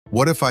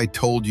What if I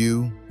told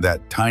you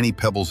that tiny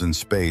pebbles in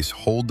space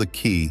hold the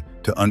key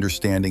to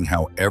understanding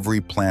how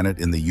every planet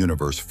in the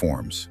universe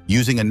forms?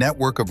 Using a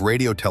network of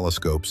radio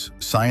telescopes,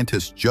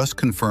 scientists just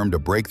confirmed a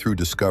breakthrough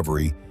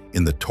discovery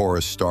in the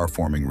Taurus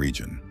star-forming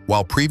region.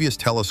 While previous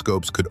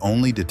telescopes could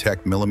only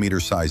detect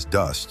millimeter-sized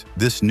dust,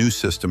 this new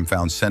system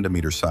found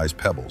centimeter-sized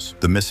pebbles,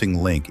 the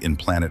missing link in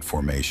planet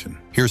formation.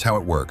 Here's how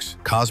it works.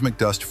 Cosmic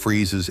dust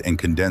freezes and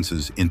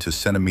condenses into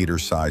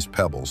centimeter-sized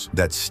pebbles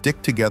that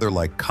stick together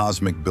like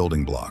cosmic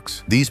building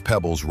blocks. These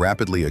pebbles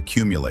rapidly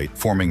accumulate,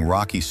 forming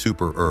rocky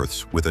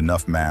super-Earths with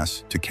enough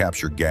mass to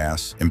capture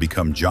gas and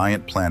become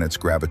giant planets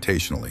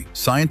gravitationally.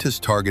 Scientists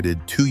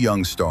targeted 2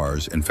 young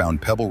stars and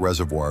found pebble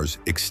reservoirs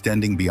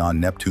extending beyond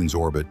Neptune's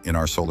orbit in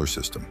our solar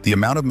system. The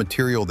amount of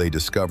material they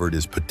discovered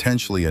is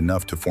potentially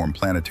enough to form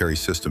planetary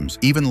systems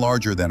even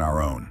larger than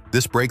our own.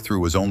 This breakthrough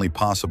was only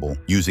possible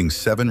using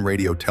 7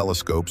 radio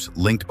telescopes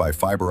linked by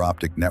fiber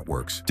optic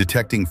networks,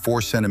 detecting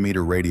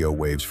 4-centimeter radio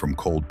waves from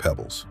cold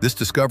pebbles. This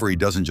discovery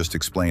doesn't just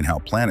explain how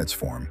planets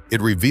form,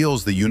 it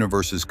reveals the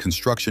universe's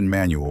construction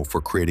manual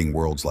for creating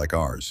worlds like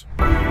ours.